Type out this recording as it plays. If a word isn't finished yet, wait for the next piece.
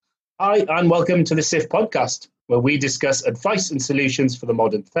Hi, and welcome to the SIF podcast, where we discuss advice and solutions for the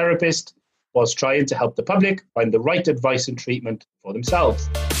modern therapist, whilst trying to help the public find the right advice and treatment for themselves.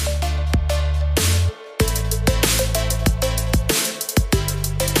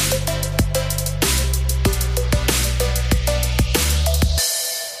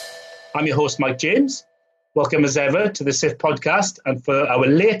 I'm your host, Mike James. Welcome as ever to the SIF podcast, and for our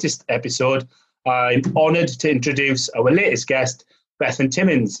latest episode, I'm honoured to introduce our latest guest, Bethan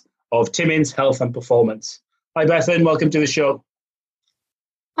Timmins of Timmins Health and Performance. Hi Bethan, welcome to the show.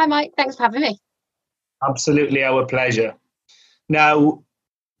 Hi Mike, thanks for having me. Absolutely our pleasure. Now,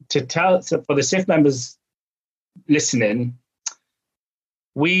 for the SIF members listening,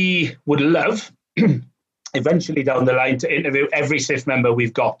 we would love eventually down the line to interview every SIF member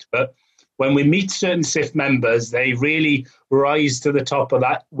we've got, but when we meet certain SIF members, they really rise to the top of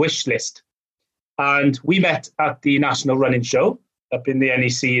that wish list. And we met at the National Running Show up in the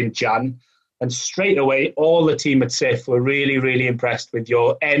NEC in Jan, and straight away, all the team at SIF were really, really impressed with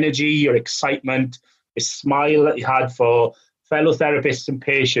your energy, your excitement, the smile that you had for fellow therapists and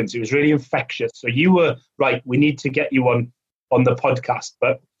patients. It was really infectious. So you were right, we need to get you on the podcast.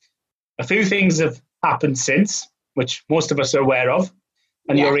 But a few things have happened since, which most of us are aware of.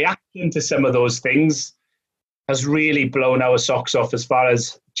 And your reaction to some of those things has really blown our socks off as far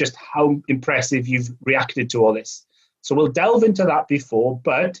as just how impressive you've reacted to all this. So we'll delve into that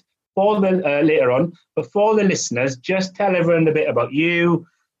but later on, before the listeners, just tell everyone a bit about you,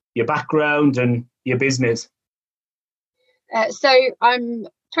 your background and your business. So I'm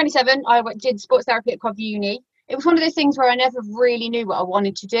 27. I did sports therapy at Cov Uni. It was one of those things where I never really knew what I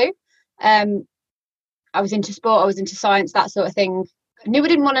wanted to do. I was into sport, I was into science, that sort of thing. I knew I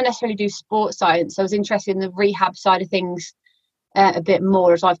didn't want to necessarily do sports science. I was interested in the rehab side of things a bit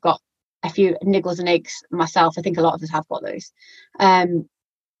more, as I've got a few niggles and aches myself. I think a lot of us have got those.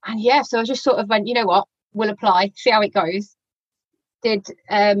 So I just sort of went, you know what, we'll apply, see how it goes. Did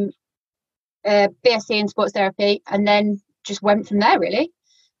BSc in sports therapy and then just went from there, really.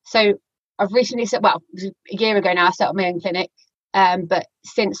 So I've recently it was a year ago now, I set up my own clinic. But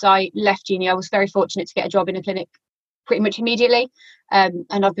since I left uni, I was very fortunate to get a job in a clinic pretty much immediately. And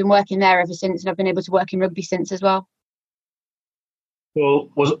I've been working there ever since, and I've been able to work in rugby since as well.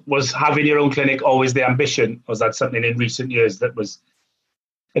 So was having your own clinic always the ambition? Or was that something in recent years that was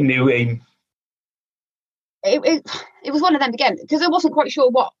a new aim? It was one of them again, because I wasn't quite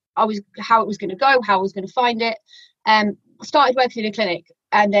sure how it was going to go, how I was going to find it. I started working in a clinic,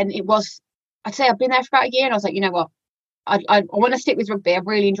 and then I'd say I've been there for about a year, and I was like, you know what, I want to stick with rugby. I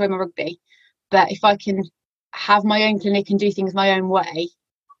really enjoy my rugby, but if I can have my own clinic and do things my own way,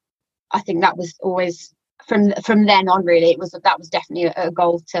 I think that was always from then on, really, that was definitely a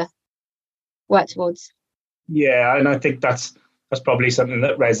goal to work towards. Yeah, and I think that's probably something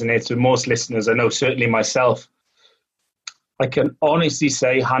that resonates with most listeners. I know certainly myself. I can honestly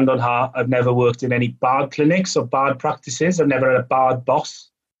say, hand on heart, I've never worked in any bad clinics or bad practices. I've never had a bad boss.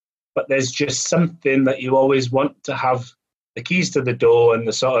 But there's just something that you always want to have the keys to the door and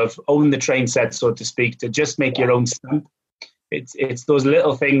the sort of own the train set, so to speak, to just make your own stamp. It's those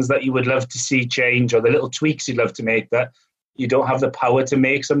little things that you would love to see change, or the little tweaks you'd love to make that you don't have the power to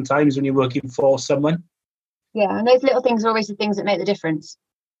make sometimes when you're working for someone. Yeah, and those little things are always the things that make the difference.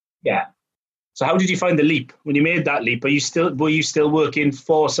 Yeah. So how did you find the leap? When you made that leap, were you still working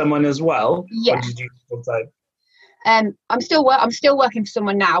for someone as well? Yeah. Or did you full time? I'm still working for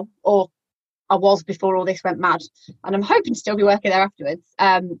someone now, or I was before all this went mad, and I'm hoping to still be working there afterwards.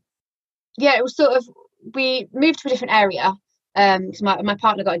 It was sort of, we moved to a different area because my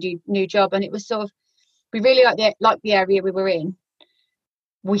partner got a new job, and it was sort of, we really liked the area we were in.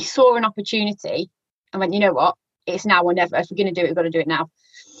 We saw an opportunity and went, you know what, it's now or never. If we're going to do it, we've got to do it now.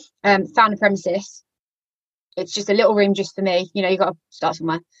 Found a premises. It's just a little room just for me. You know, you got to start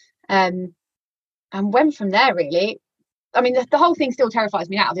somewhere. And went from there, really. I mean, the whole thing still terrifies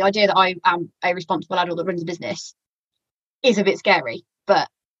me now. The idea that I am a responsible adult that runs a business is a bit scary, but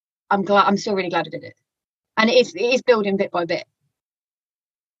I'm still really glad I did it. And it is building bit by bit.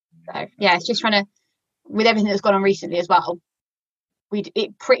 So, yeah, it's just trying to, with everything that's gone on recently as well,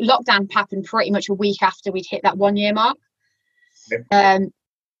 lockdown happened pretty much a week after we'd hit that 1 year mark. Yep.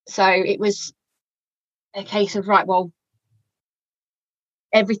 So it was a case of, right, well,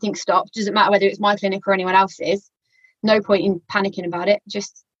 everything stopped. Doesn't matter whether it's my clinic or anyone else's. No point in panicking about it.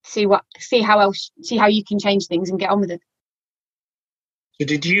 Just see how you can change things and get on with it. So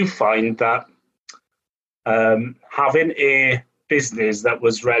did you find that having a business that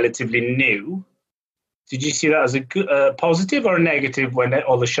was relatively new, did you see that as a good, positive or a negative when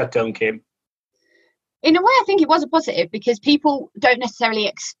all the shutdown came? In a way, I think it was a positive, because people don't necessarily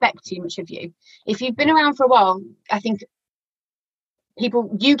expect too much of you. If you've been around for a while, I think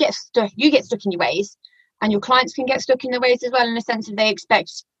you get stuck in your ways, and your clients can get stuck in their ways as well, in a sense that they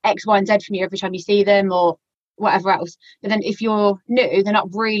expect X, Y, and Z from you every time you see them or whatever else. But then if you're new, they're not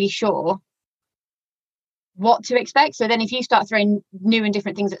really sure what to expect. So then if you start throwing new and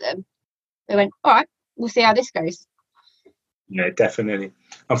different things at them, they went, all right, we'll see how this goes. Yeah, definitely.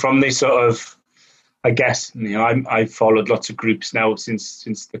 And from this sort of, I guess, I've followed lots of groups now since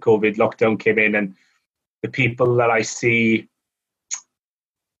the COVID lockdown came in, and the people that I see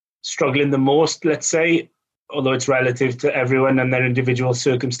struggling the most, let's say, although it's relative to everyone and their individual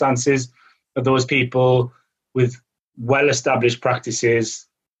circumstances, are those people with well-established practices,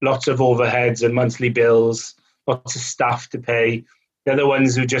 lots of overheads and monthly bills, lots of staff to pay. They're the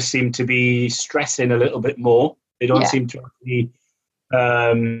ones who just seem to be stressing a little bit more. They don't seem to actually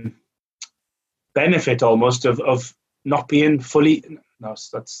benefit almost of not being fully, no,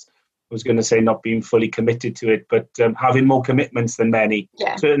 that's, I was going to say not being fully committed to it, but having more commitments than many.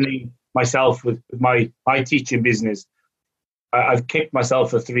 Yeah. Certainly myself with my teaching business, I've kicked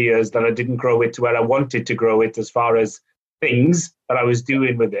myself for 3 years that I didn't grow it to where I wanted to grow it as far as things that I was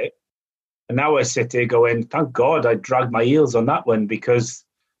doing with it. And now I sit here going, thank God I dragged my heels on that one, because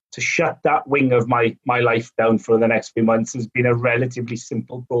to shut that wing of my life down for the next few months has been a relatively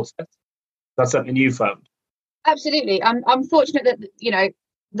simple process. That's something you found. Absolutely. I'm fortunate that,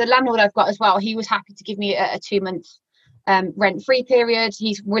 the landlord I've got as well, he was happy to give me a 2-month rent-free period.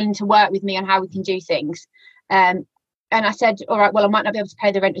 He's willing to work with me on how we can do things. And I said, all right, well, I might not be able to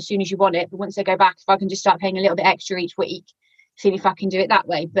pay the rent as soon as you want it, but once I go back, if I can just start paying a little bit extra each week, seeing if I can do it that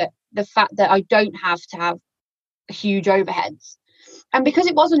way. But the fact that I don't have to have huge overheads, and because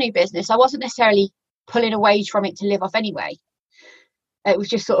it was a new business, I wasn't necessarily pulling a wage from it to live off anyway. It was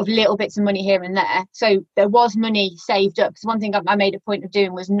just sort of little bits of money here and there. So there was money saved up. Because one thing I made a point of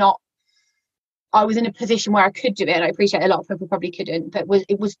doing was I was in a position where I could do it. And I appreciate a lot of people probably couldn't, but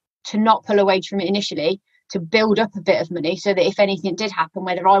it was to not pull a wage from it initially, to build up a bit of money so that if anything did happen,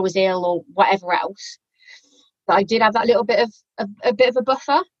 whether I was ill or whatever else, that I did have that little bit of a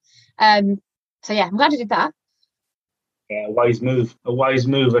buffer. So yeah, I'm glad I did that. Yeah, a wise move.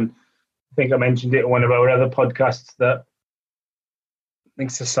 And I think I mentioned it in one of our other podcasts that I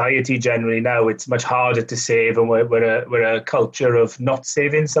think society generally now, it's much harder to save, and we're a culture of not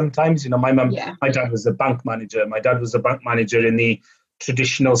saving sometimes. My dad was a bank manager. My dad was a bank manager in the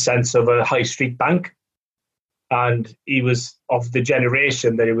traditional sense of a high street bank. And he was of the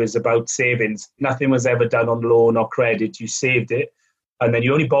generation that it was about savings. Nothing was ever done on loan or credit. You saved it. And then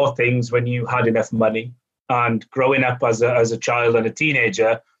you only bought things when you had enough money. And growing up as a child and a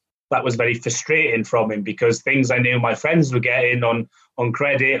teenager, that was very frustrating from him, because things I knew my friends were getting on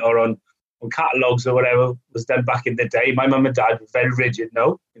credit or on catalogues or whatever was done back in the day. My mum and dad were very rigid.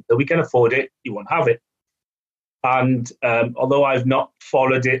 No, until we can afford it, you won't have it. And although I've not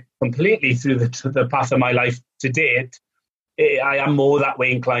followed it completely through the path of my life to date, I am more that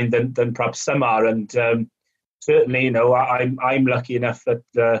way inclined than perhaps some are. And certainly, I'm lucky enough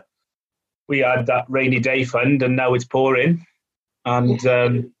that we had that rainy day fund, and now it's pouring.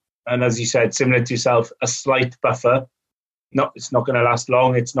 And and as you said, similar to yourself, a slight buffer. It's not going to last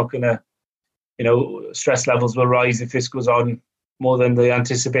long. It's not going to, stress levels will rise if this goes on more than the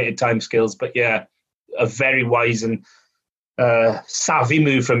anticipated timescales. But yeah, a very wise and savvy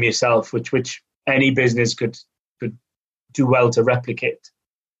move from yourself, which any business could do well to replicate.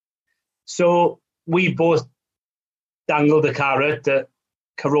 So we both dangled the carrot that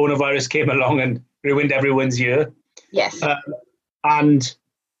coronavirus came along and ruined everyone's year. Yes. And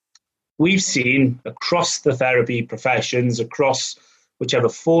we've seen across the therapy professions, across whichever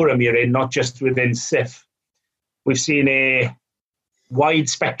forum you're in, not just within SIF, we've seen a wide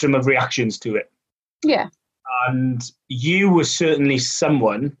spectrum of reactions to it. Yeah. And you were certainly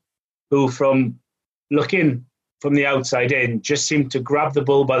someone who, from looking from the outside in, just seemed to grab the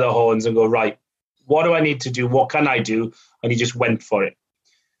bull by the horns and go, right, what do I need to do? What can I do? And you just went for it.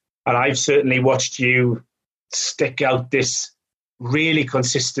 And I've certainly watched you stick out this really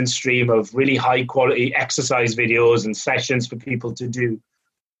consistent stream of really high quality exercise videos and sessions for people to do.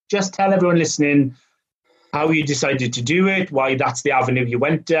 Just tell everyone listening how you decided to do it, why that's the avenue you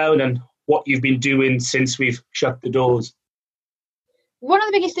went down, and what you've been doing since we've shut the doors. One of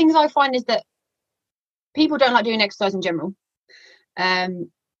the biggest things I find is that people don't like doing exercise in general.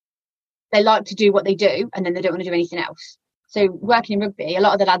 They like to do what they do, and then they don't want to do anything else. So working in rugby, a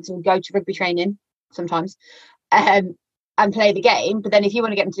lot of the lads will go to rugby training sometimes and play the game. But then if you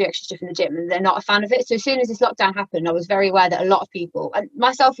want to get them to do extra stuff in the gym, they're not a fan of it. So as soon as this lockdown happened, I was very aware that a lot of people, and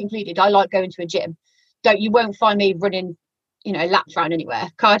myself included, I like going to a gym. you won't find me running, laps around anywhere.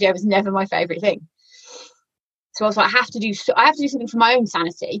 Cardio was never my favourite thing. So I was like, I have to do something for my own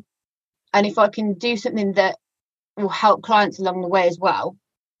sanity. And if I can do something that will help clients along the way as well,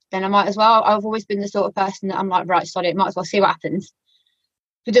 then I might as well. I've always been the sort of person that I'm like, right, sod it, might as well see what happens.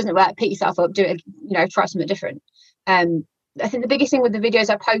 If it doesn't work, pick yourself up, do it, try something different. I think the biggest thing with the videos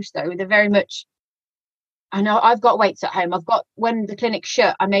I post, though, they're very much, I know I've got weights at home. When the clinic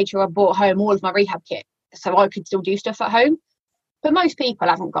shut, I made sure I brought home all of my rehab kit so I could still do stuff at home. But most people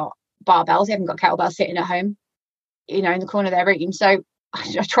haven't got barbells, they haven't got kettlebells sitting at home, in the corner of their room. So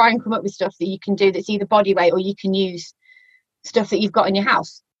I try and come up with stuff that you can do that's either body weight, or you can use stuff that you've got in your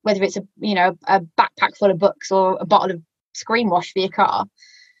house, whether it's a backpack full of books or a bottle of screen wash for your car.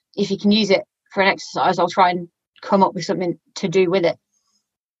 If you can use it for an exercise, I'll try and come up with something to do with it.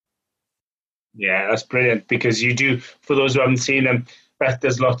 Yeah, that's brilliant, because you do, for those who haven't seen them, Beth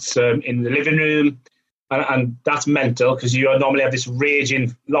does lots in the living room, and that's mental, because you normally have this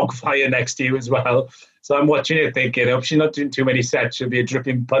raging log fire next to you as well. So I'm watching it thinking, I hope she's not doing too many sets, she'll be a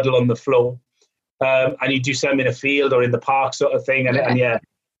dripping puddle on the floor. And you do some in a field or in the park sort of thing. And yeah,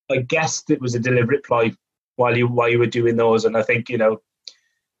 I guessed it was a deliberate ploy while you were doing those. And I think,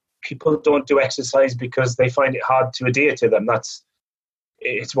 people don't do exercise because they find it hard to adhere to them.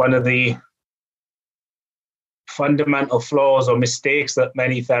 It's one of the fundamental flaws or mistakes that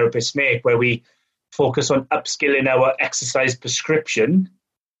many therapists make, where we focus on upskilling our exercise prescription,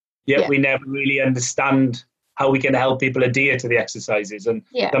 yet we never really understand how we can help people adhere to the exercises. And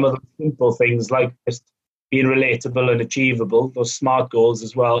some of the simple things, like just being relatable and achievable, those SMART goals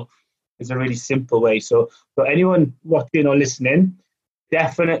as well, is a really simple way. So for anyone watching or listening,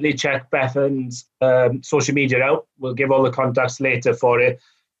 definitely check Bethan's social media out. We'll give all the contacts later for it.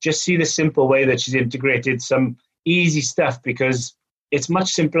 Just see the simple way that she's integrated some easy stuff, because it's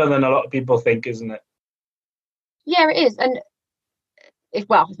much simpler than a lot of people think, isn't it? Yeah, it is. And if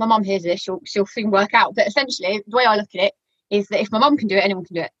my mum hears this, she'll soon work out. But essentially, the way I look at it is that if my mum can do it, anyone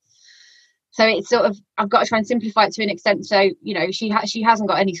can do it. So it's sort of, I've got to try and simplify it to an extent. So, she hasn't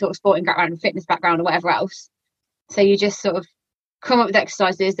got any sort of sporting background or fitness background or whatever else. So you just sort of come up with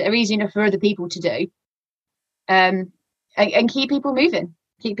exercises that are easy enough for other people to do, and keep people moving,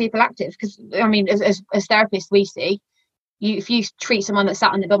 keep people active. Because, as therapists, we see, if you treat someone that's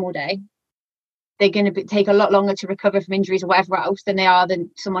sat on the bum all day, they're going to take a lot longer to recover from injuries or whatever else than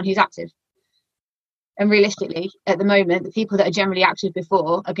someone who's active. And realistically, at the moment, the people that are generally active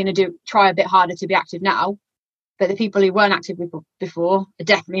before are going to try a bit harder to be active now. But the people who weren't active before are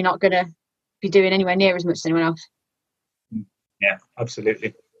definitely not going to be doing anywhere near as much as anyone else. Yeah,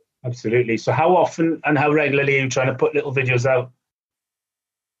 absolutely. Absolutely. So how often and how regularly are you trying to put little videos out?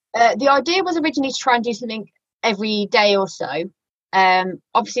 The idea was originally to try and do something every day or so.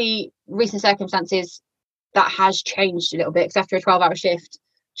 Obviously, recent circumstances, that has changed a little bit, because after a 12-hour shift,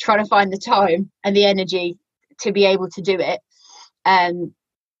 trying to find the time and the energy to be able to do it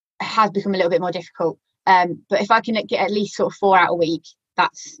has become a little bit more difficult. But if I can get at least sort of 4 out a week,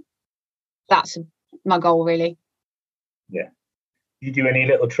 that's my goal, really. Yeah. Do you do any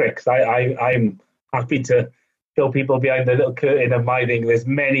little tricks? I'm happy to show people behind the little curtain of my thing. There's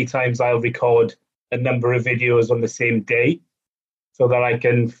many times I'll record a number of videos on the same day, so that I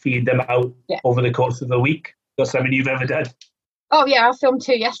can feed them out over the course of the week. That's something you've ever done? Oh yeah, I filmed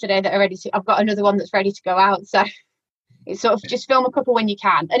 2 yesterday that are ready to. I've got another one that's ready to go out. So it's sort of just film a couple when you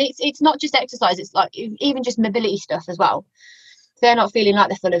can, and it's not just exercise. It's like even just mobility stuff as well. If they're not feeling like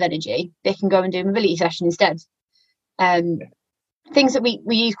they're full of energy, they can go and do a mobility session instead. Things that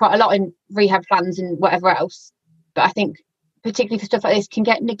we use quite a lot in rehab plans and whatever else. But I think particularly for stuff like this can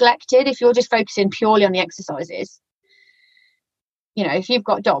get neglected if you're just focusing purely on the exercises. If you've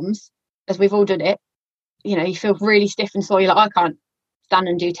got DOMs, as we've all done it, you feel really stiff and sore. You're like, I can't stand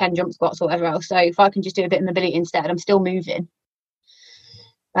and do 10 jump squats or whatever else. So if I can just do a bit of mobility instead, I'm still moving.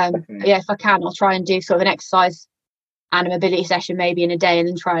 If I can, I'll try and do sort of an exercise and a mobility session maybe in a day, and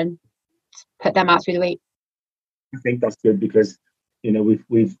then try and put them out through the week. I think that's good, because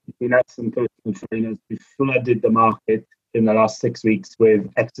we've been at some personal trainers. We've flooded the market in the last 6 weeks with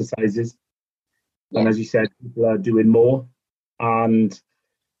exercises, and as you said, people are doing more. And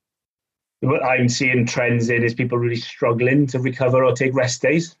what I'm seeing trends in is people really struggling to recover or take rest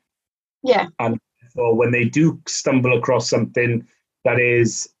days. Yeah. And so when they do stumble across something that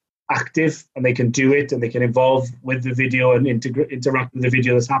is active and they can do it and they can evolve with the video and interact with the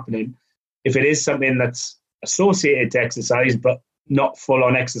video that's happening, if it is something that's associated to exercise but not full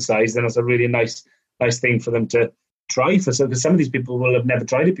on exercise, then it's a really nice thing for them to try, because some of these people will have never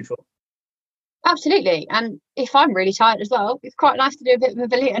tried it before. Absolutely. And if I'm really tired as well, it's quite nice to do a bit of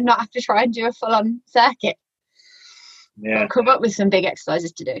mobility and not have to try and do a full-on circuit. Yeah. Come up with some big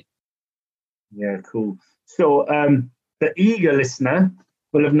exercises to do. Yeah, cool. So the eager listener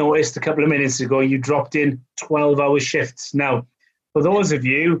will have noticed a couple of minutes ago you dropped in 12-hour shifts. Now, for those of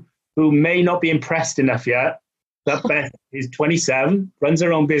you who may not be impressed enough yet, that Beth is 27, runs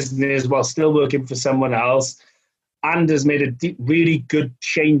her own business while still working for someone else, and has made a really good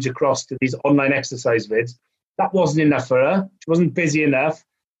change across to these online exercise vids. That wasn't enough for her. She wasn't busy enough.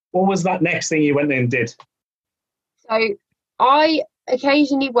 What was that next thing you went in and did? So I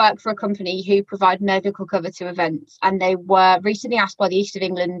occasionally work for a company who provide medical cover to events, and they were recently asked by the East of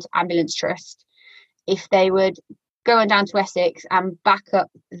England Ambulance Trust if they would go on down to Essex and back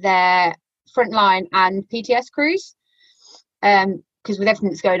up their frontline and PTS crews, because with everything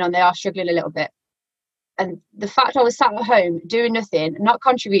that's going on, they are struggling a little bit. And the fact I was sat at home doing nothing, not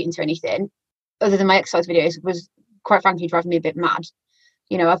contributing to anything other than my exercise videos, was quite frankly driving me a bit mad.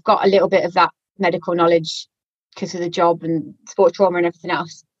 You know, I've got a little bit of that medical knowledge because of the job and sports trauma and everything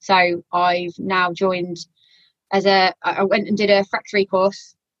else. So I've now joined I went and did a FRAC 3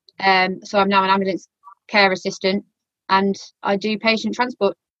 course. So I'm now an ambulance care assistant, and I do patient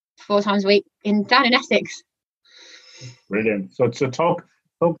transport 4 times a week down in Essex. Brilliant. So talk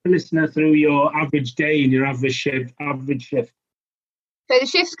the listener through your average day and your average shift. So the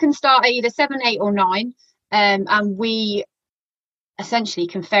shifts can start at either 7, 8 or 9, and we essentially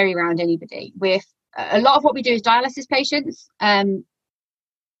can ferry around anybody. With a lot of what we do is dialysis patients,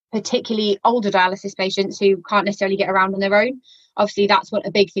 particularly older dialysis patients who can't necessarily get around on their own. Obviously, that's what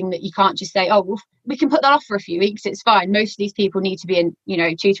a big thing that you can't just say, oh, well, we can put that off for a few weeks, it's fine. Most of these people need to be in,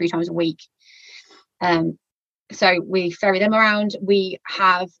 2-3 times a week. So we ferry them around. We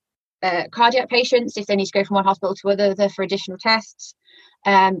have cardiac patients if they need to go from one hospital to another for additional tests.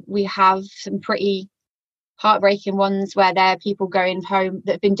 We have some pretty heartbreaking ones where there are people going home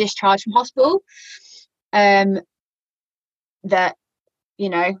that have been discharged from hospital, that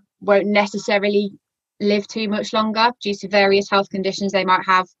won't necessarily live too much longer due to various health conditions they might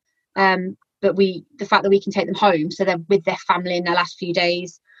have, but the fact that we can take them home so they're with their family in their last few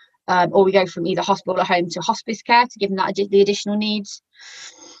days, or we go from either hospital or home to hospice care to give them the additional needs,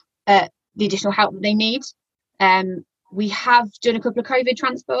 the additional help that they need. We have done a couple of COVID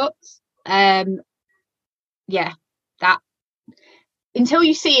transports. That until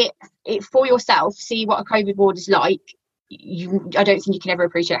you see it for yourself, see what a COVID ward is like, I don't think you can ever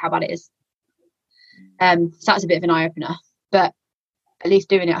appreciate how bad it is. So that's a bit of an eye-opener, but at least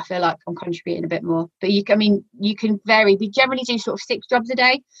doing it, I feel like I'm contributing a bit more. But you can vary. We generally do sort of 6 jobs a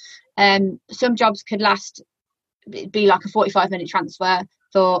day. Some jobs could be like a 45-minute transfer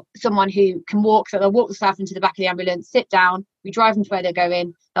for someone who can walk, so they'll walk themselves into the back of the ambulance, sit down, we drive them to where they're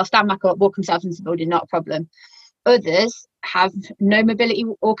going, they'll stand back up, walk themselves into the building, not a problem. Others have no mobility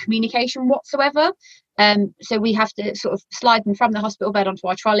or communication whatsoever, so we have to sort of slide them from the hospital bed onto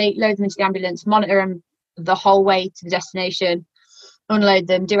our trolley, load them into the ambulance, monitor them the whole way to the destination, unload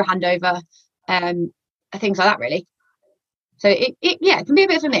them, do a handover, things like that really. So it can be a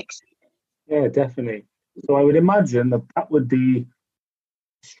bit of a mix. Yeah, definitely. So I would imagine that would be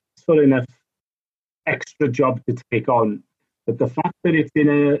stressful enough extra job to take on, but the fact that it's in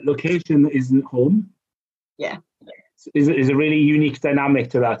a location that isn't home, is a really unique dynamic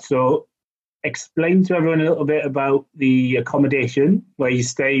to that. So explain to everyone a little bit about the accommodation, where you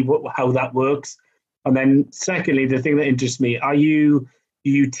stay, how that works, and then secondly, the thing that interests me, do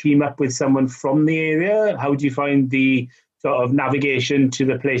you team up with someone from the area? How do you find the sort of navigation to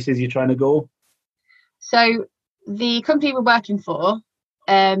the places you're trying to go? So the company we're working for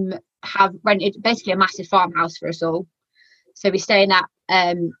have rented basically a massive farmhouse for us all. So we stay in that,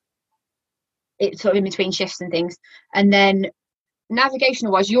 it's sort of in between shifts and things. And then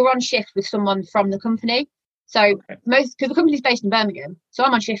navigational wise, you're on shift with someone from the company. So because the company's based in Birmingham, so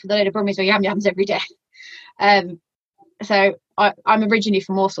I'm on shift with a load of Brummies or Yam Yams every day. So I'm originally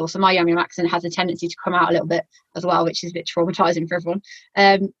from Warsaw, so my Yam Yam accent has a tendency to come out a little bit as well, which is a bit traumatizing for everyone.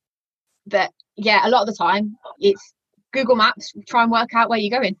 But yeah, a lot of the time it's Google Maps, try and work out where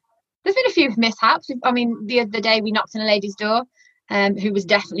you're going. There's been a few mishaps. I mean, the other day we knocked on a lady's door who was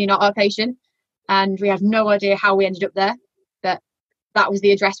definitely not our patient, and we had no idea how we ended up there. But that was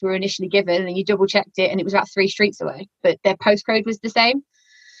the address we were initially given, and you double checked it and it was about 3 streets away, but their postcode was the same.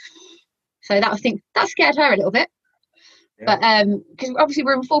 So that, I think that scared her a little bit. Yeah. But because obviously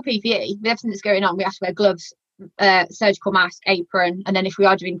we're in full PPE with everything that's going on, we have to wear gloves, surgical mask, apron, and then if we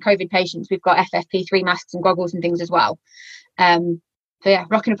are doing COVID patients, we've got FFP3 masks and goggles and things as well. So yeah,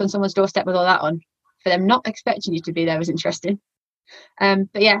 rocking up on someone's doorstep with all that on, for them not expecting you to be there was interesting. But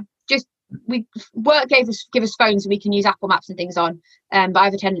yeah, just work give us phones so we can use Apple Maps and things on. But I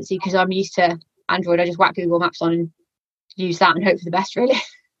have a tendency, because I'm used to Android, I just whack Google Maps on and use that and hope for the best, really.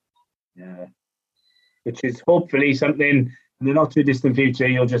 Yeah. Which is hopefully something in the not too distant future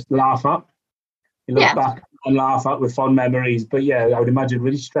you'll just laugh at. You look back and laugh at with fond memories. But yeah, I would imagine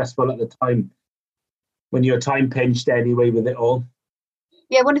really stressful at the time when you're time pinched anyway with it all.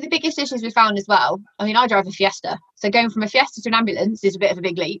 Yeah, one of the biggest issues we found as well, I mean, I drive a Fiesta. So going from a Fiesta to an ambulance is a bit of a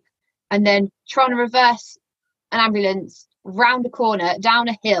big leap. And then trying to reverse an ambulance round a corner, down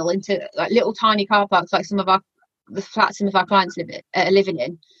a hill into like little tiny car parks like the flats some of our clients are living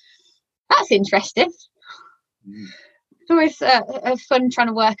in. That's interesting. It's always fun trying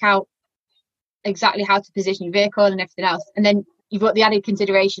to work out exactly how to position your vehicle and everything else. And then you've got the added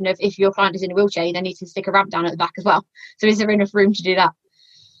consideration of, if your client is in a wheelchair, you then need to stick a ramp down at the back as well. So is there enough room to do that?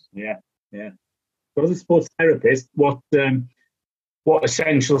 Yeah. So as a sports therapist, what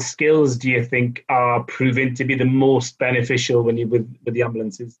essential skills do you think are proving to be the most beneficial when you're with the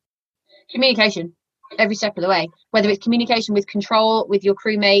ambulances? Communication, every step of the way. Whether it's communication with control, with your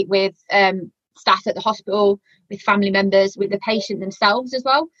crewmate, with staff at the hospital, with family members, with the patient themselves as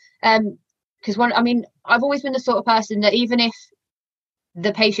well. Because I've always been the sort of person that even if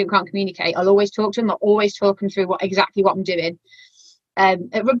the patient can't communicate, I'll always talk to them. I'll always talk them through what I'm doing.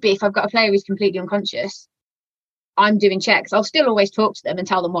 At rugby, if I've got a player who's completely unconscious, I'm doing checks. I'll still always talk to them and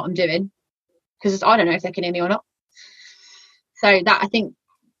tell them what I'm doing, because I don't know if they can hear me or not. So that, I think,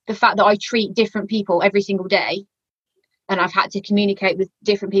 the fact that I treat different people every single day, and I've had to communicate with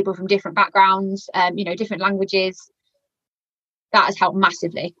different people from different backgrounds, different languages, that has helped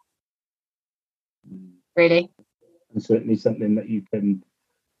massively, really. And certainly something that you can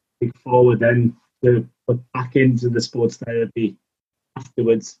take forward then to put back into the sports therapy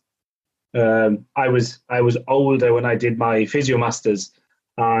afterwards. I was older when I did my physio masters,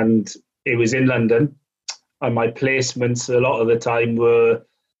 and it was in London, and my placements a lot of the time were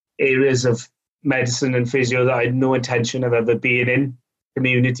areas of medicine and physio that I had no intention of ever being in: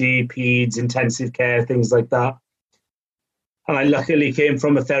 community, peds, intensive care, things like that. And I luckily came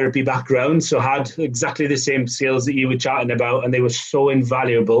from a therapy background, so had exactly the same skills that you were chatting about, and they were so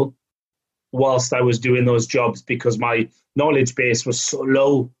invaluable whilst I was doing those jobs, because my knowledge base was so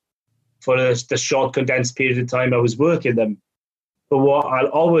low for the short condensed period of time I was working them. But what I'll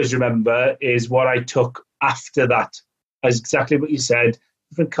always remember is what I took after that, as exactly what you said: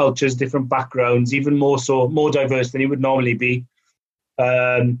 different cultures, different backgrounds, even more diverse than it would normally be.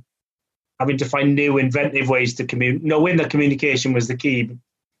 Having to find new inventive ways to communicate, knowing that communication was the key, but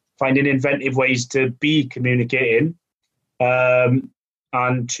finding inventive ways to be communicating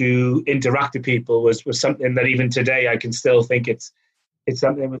and to interact with people was something that even today I can still think it's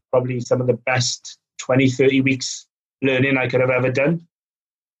something that was probably some of the best 20, 30 weeks learning I could have ever done.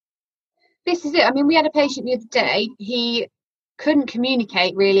 This is it. I mean, we had a patient the other day. He couldn't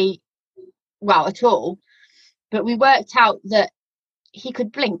communicate really well at all, but we worked out that he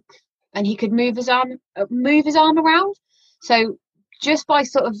could blink and he could move his arm around. So just by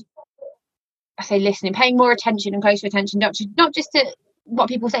sort of, I say, listening, paying more attention and closer attention, not just to what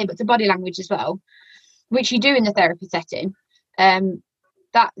people say, but to body language as well, which you do in the therapy setting,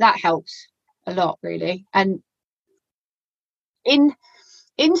 that helps a lot, really. And in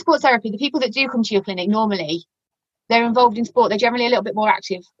sports therapy, the people that do come to your clinic, normally they're involved in sport. They're generally a little bit more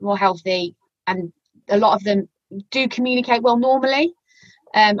active, more healthy, and a lot of them do communicate well normally.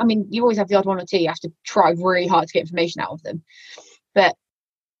 I mean, you always have the odd one or two. You have to try really hard to get information out of them. But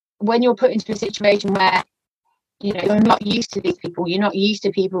when you're put into a situation where, you're not used to these people, you're not used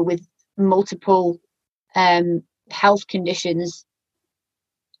to people with multiple health conditions,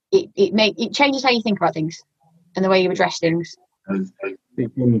 it changes how you think about things and the way you address things.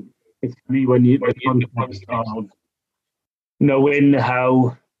 It's funny when you knowing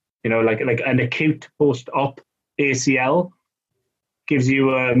how, like an acute post-op ACL gives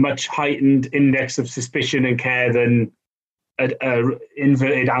you a much heightened index of suspicion and care than an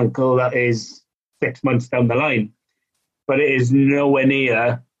inverted ankle that is 6 months down the line. But it is nowhere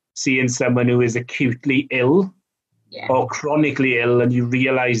near seeing someone who is acutely ill or chronically ill, and you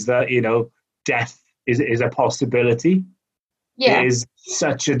realise that, death is a possibility. Yeah. It is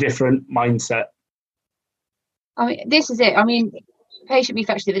such a different mindset. I mean, this is it. I mean, the patient we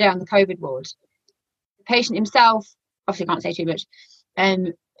fetched the other day on the COVID ward, the patient himself, obviously can't say too much,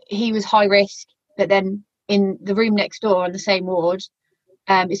 he was high risk, but then in the room next door on the same ward,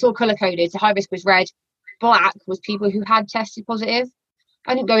 it's all colour coded. So high risk was red, black was people who had tested positive.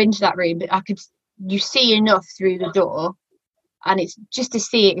 I didn't go into that room, but you see enough through the door, and it's just to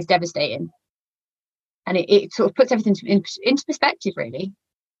see it is devastating. And it sort of puts everything into perspective, really.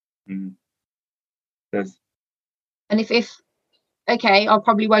 does. And if okay, I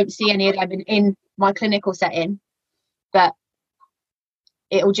probably won't see any of them in my clinical setting, but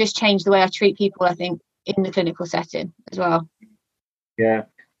it'll just change the way I treat people, I think, in the clinical setting as well. Yeah.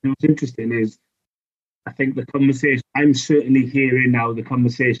 And what's interesting is, I think the conversation, I'm certainly hearing now, the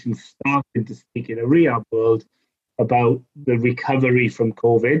conversation starting to speak in a rehab world about the recovery from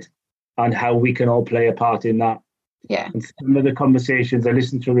COVID and how we can all play a part in that. Yeah. And some of the conversations, I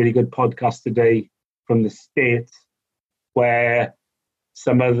listened to a really good podcast today from the States where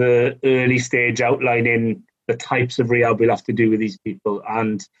some of the early stage outlining the types of rehab we'll have to do with these people.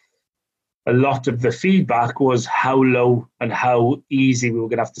 And a lot of the feedback was how low and how easy we were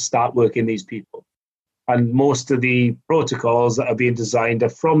going to have to start working these people. And most of the protocols that are being designed are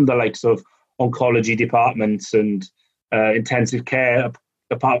from the likes of oncology departments and intensive care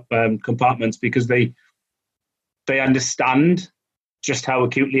compartments, because they understand just how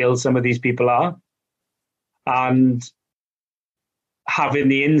acutely ill some of these people are. And having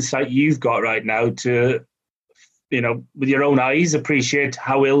the insight you've got right now to, with your own eyes, appreciate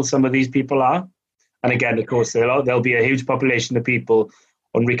how ill some of these people are. And again, of course, there'll be a huge population of people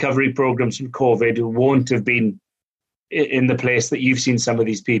on recovery programs from COVID who won't have been in the place that you've seen some of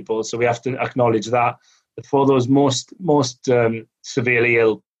these people. So we have to acknowledge that. But for those most severely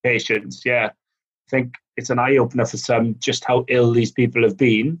ill patients, I think it's an eye-opener for some just how ill these people have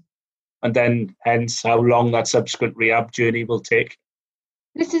been, and then hence how long that subsequent rehab journey will take.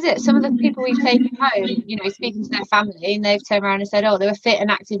 This is it. Some of the people we've taken home, speaking to their family, and they've turned around and said, oh, they were fit and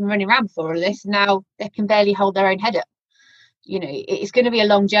active and running around before all this, and now they can barely hold their own head up. It's going to be a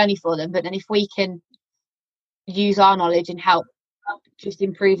long journey for them, but then if we can use our knowledge and help just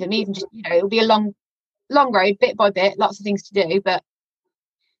improve them, even just, it'll be a long road, bit by bit, lots of things to do, but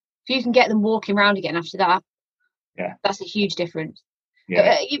if you can get them walking around again after that, that's a huge difference.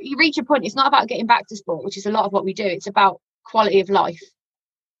 You reach a point, it's not about getting back to sport, which is a lot of what we do, it's about quality of life.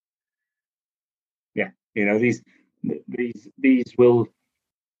 These will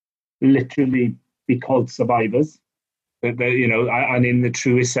literally be called survivors, and in the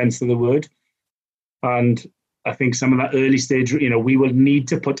truest sense of the word. And I think some of that early stage, we will need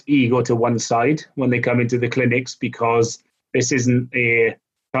to put ego to one side when they come into the clinics, because this isn't a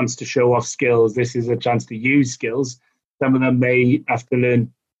chance to show off skills. This is a chance to use skills. Some of them may have to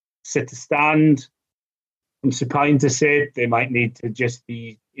learn sit to stand, from supine to sit. They might need to just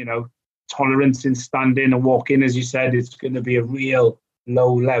be, tolerance in standing and walking. As you said, it's going to be a real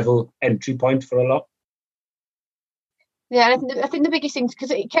low level entry point for a lot. Yeah, and I think the biggest thing, because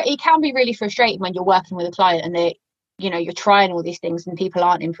it can be really frustrating when you're working with a client and you're trying all these things and people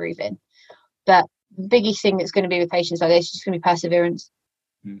aren't improving. But the biggest thing that's going to be with patients like this is just going to be perseverance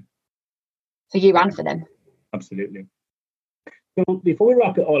for you and for them. Absolutely. So before we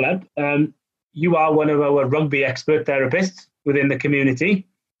wrap it all up, you are one of our rugby expert therapists within the community.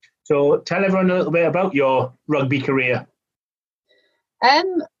 So tell everyone a little bit about your rugby career.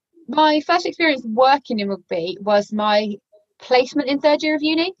 My first experience working in rugby was my placement in third year of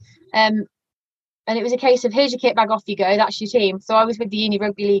uni. And it was a case of, here's your kit bag, off you go, that's your team. So I was with the Uni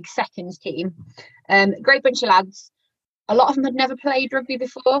Rugby League seconds team. Great bunch of lads. A lot of them had never played rugby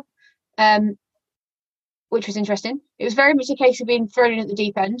before, which was interesting. It was very much a case of being thrown in at the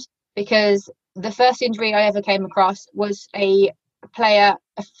deep end, because the first injury I ever came across was a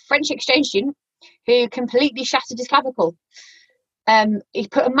French exchange student, who completely shattered his clavicle. He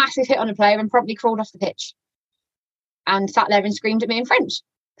put a massive hit on a player and promptly crawled off the pitch and sat there and screamed at me in French.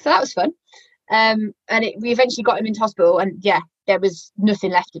 So that was fun. We eventually got him into hospital, and there was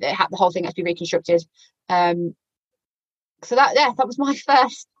nothing left of it. The whole thing had to be reconstructed. So that was my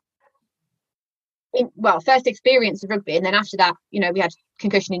first experience of rugby. And then after that, we had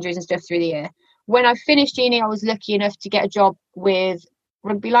concussion injuries and stuff through the year. When I finished uni, I was lucky enough to get a job with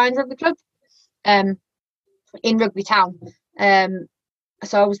Rugby Lions Rugby Club in Rugby Town.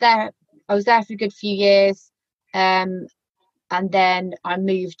 So I was there for a good few years. And then I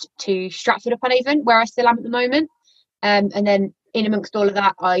moved to Stratford-upon-Avon, where I still am at the moment. And then in amongst all of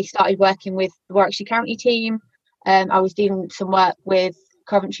that, I started working with the Warwickshire County team. I was doing some work with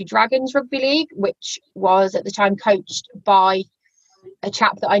Coventry Dragons Rugby League, which was at the time coached by a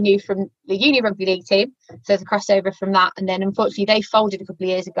chap that I knew from the Uni Rugby League team. So there's a crossover from that. And then unfortunately they folded a couple of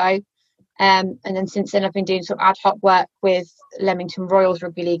years ago. And then since then I've been doing some ad hoc work with Leamington Royals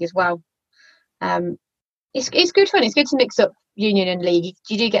Rugby League as well. It's good fun. It's good to mix up union and league.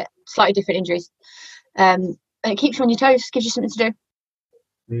 You do get slightly different injuries. And it keeps you on your toes, gives you something to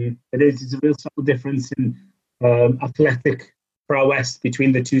do. It is. It's a real subtle difference in athletic prowess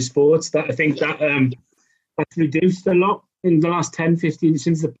between the two sports. That I think that's reduced a lot in the last 10, 15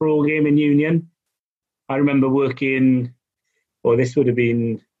 since the pro game in union. I remember working, or this would have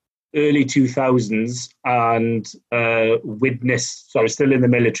been early 2000s, and still in the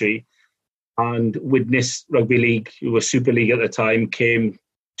military, and Widnes Rugby League, who was Super League at the time, came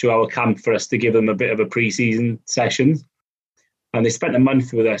to our camp for us to give them a bit of a pre-season session. And they spent a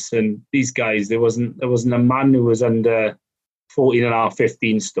month with us, and these guys, there wasn't a man who was under 14 and a half,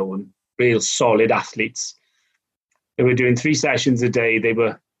 15 stone, real solid athletes. They were doing 3 sessions a day.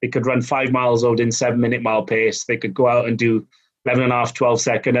 They could run 5 miles out in 7-minute mile pace. They could go out and do 11 and a half,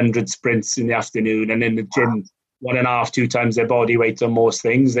 12-second 100 sprints in the afternoon, and in the gym, 1.5, 2 times their body weight on most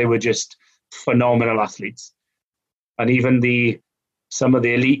things. They were just phenomenal athletes. And even some of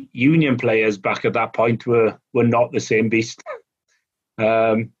the elite union players back at that point were not the same beast.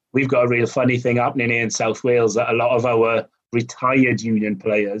 We've got a real funny thing happening here in South Wales, that a lot of our retired union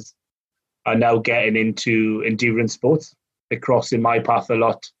players are now getting into endurance sports. They're crossing my path a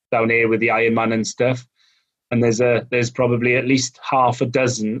lot down here with the Ironman and stuff. And there's probably at least half a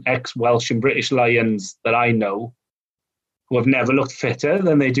dozen ex-Welsh and British Lions that I know who have never looked fitter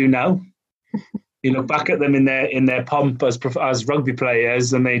than they do now. You look back at them in their pomp as rugby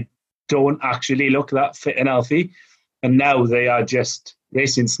players, and they don't actually look that fit and healthy. And now they are just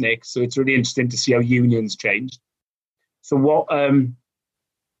racing snakes. So it's really interesting to see how unions change. So what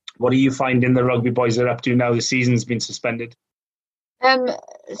are you finding the rugby boys are up to now the season's been suspended? Some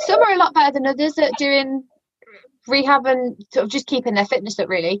are a lot better than others at doing rehab and sort of just keeping their fitness up,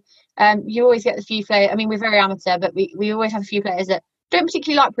 really. You always get the few players. I mean, we're very amateur, but we always have a few players that don't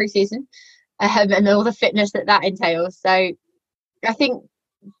particularly like pre-season and all the fitness that entails. So I think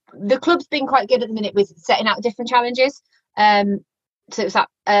the club's been quite good at the minute with setting out different challenges. So it's that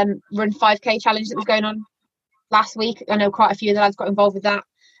run 5K challenge that was going on last week. I know quite a few of the lads got involved with that.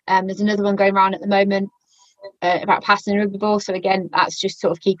 There's another one going around at the moment about passing a rugby ball. So again, that's just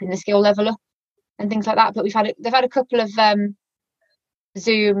sort of keeping the skill level up and things like that. But they've had a couple of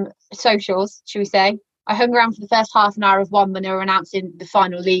Zoom socials, should we say. I hung around for the first half an hour of one when they were announcing the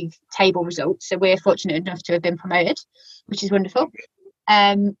final league table results. So we're fortunate enough to have been promoted, which is wonderful.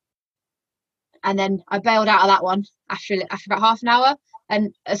 And then I bailed out of that one after about half an hour.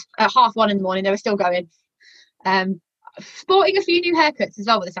 And at 1:30 in the morning, they were still going. Sporting a few new haircuts as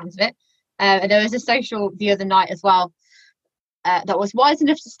well, by the sounds of it. And there was a social the other night as well that was wise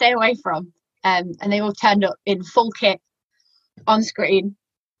enough to stay away from. And they all turned up in full kit on screen,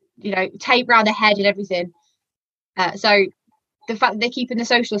 tape around their head and everything. So the fact that they're keeping the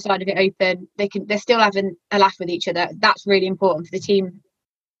social side of it open, they're still having a laugh with each other. That's really important for the team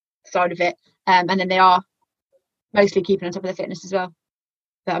side of it. And then they are mostly keeping on top of their fitness as well.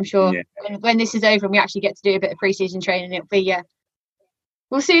 But I'm sure when this is over and we actually get to do a bit of pre-season training, it'll be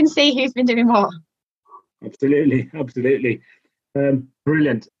we'll soon see who's been doing what. Absolutely.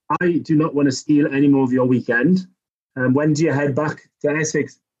 Brilliant. I do not want to steal any more of your weekend. When do you head back to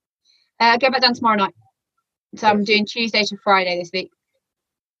Essex? I go back down tomorrow night. So I'm doing Tuesday to Friday this week.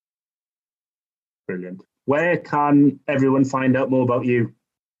 Brilliant. Where can everyone find out more about you?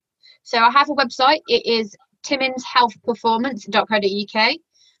 So I have a website. It is timminshealthperformance.co.uk.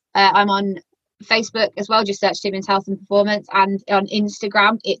 I'm on Facebook as well. Just search Timmins Health and Performance. And on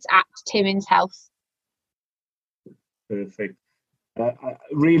Instagram, it's at Timmins Health. Perfect. I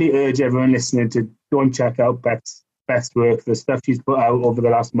really urge everyone listening to go and check out Beth's work. The stuff she's put out over the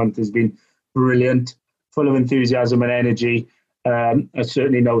last month has been brilliant, full of enthusiasm and energy. I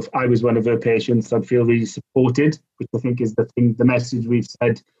certainly know if I was one of her patients, I'd feel really supported, which I think is the message we've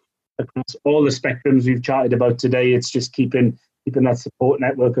said across all the spectrums we've chatted about today. It's just keeping that support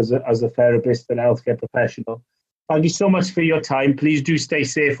network as a therapist and a healthcare professional. Thank you so much for your time. Please do stay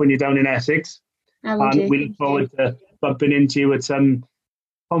safe when you're down in Essex. And we look forward to bumping into you at some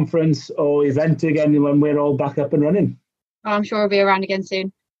conference or event again when we're all back up and running. Oh, I'm sure we'll be around again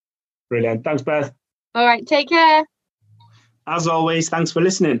soon. Brilliant. Thanks, Beth. All right, take care. As always, thanks for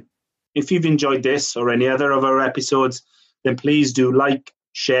listening. If you've enjoyed this or any other of our episodes, then please do like,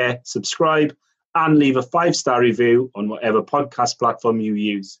 share, subscribe, and leave a 5-star review on whatever podcast platform you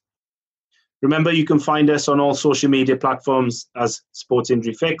use. Remember, you can find us on all social media platforms as Sports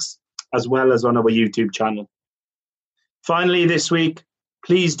Injury Fix, as well as on our YouTube channel. Finally, this week,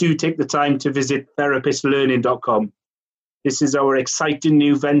 please do take the time to visit therapistlearning.com. This is our exciting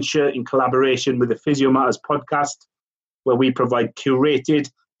new venture in collaboration with the Physio Matters podcast, where we provide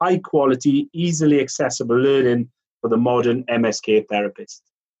curated, high-quality, easily accessible learning for the modern MSK therapist.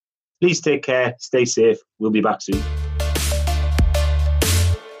 Please take care, stay safe. We'll be back soon.